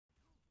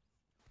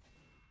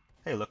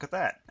Hey, look at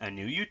that, a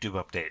new YouTube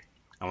update.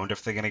 I wonder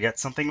if they're gonna get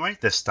something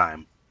right this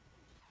time.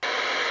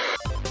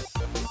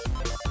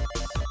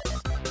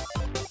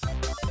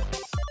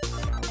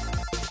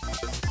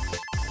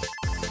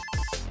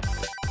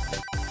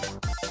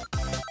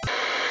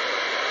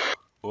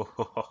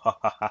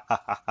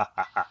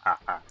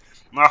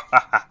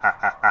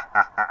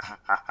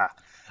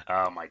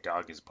 Oh, my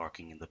dog is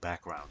barking in the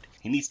background.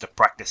 He needs to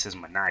practice his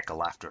maniacal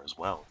laughter as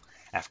well.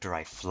 After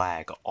I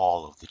flag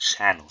all of the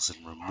channels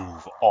and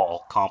remove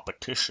all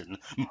competition.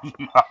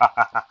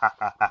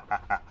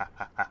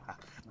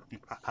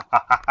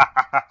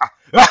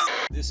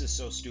 This is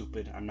so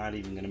stupid, I'm not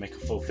even gonna make a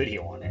full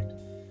video on it.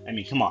 I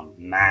mean, come on,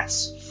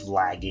 mass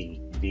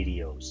flagging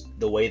videos.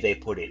 The way they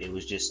put it, it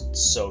was just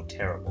so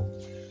terrible.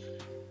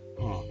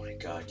 Oh my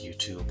god,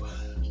 YouTube.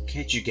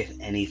 Can't you get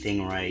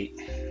anything right?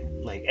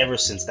 Like, ever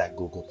since that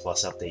Google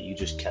Plus update, you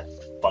just kept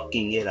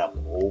fucking it up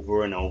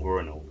over and over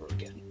and over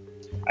again.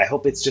 I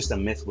hope it's just a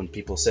myth when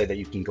people say that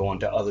you can go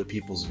onto other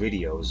people's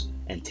videos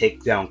and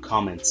take down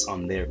comments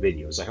on their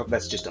videos. I hope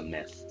that's just a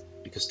myth.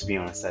 Because to be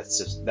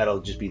honest,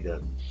 that'll just be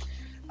the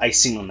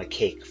icing on the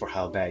cake for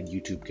how bad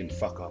YouTube can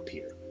fuck up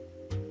here.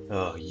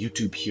 Oh,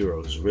 YouTube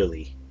heroes,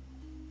 really.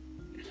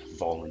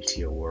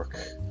 Volunteer work.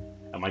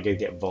 Am I gonna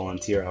get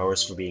volunteer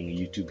hours for being a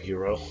YouTube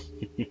hero?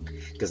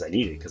 Because I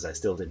need it, because I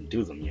still didn't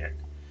do them yet.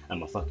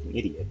 I'm a fucking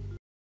idiot.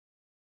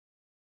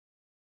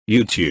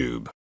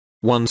 YouTube.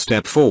 1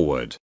 step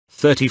forward,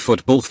 30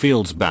 football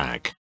fields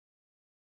back.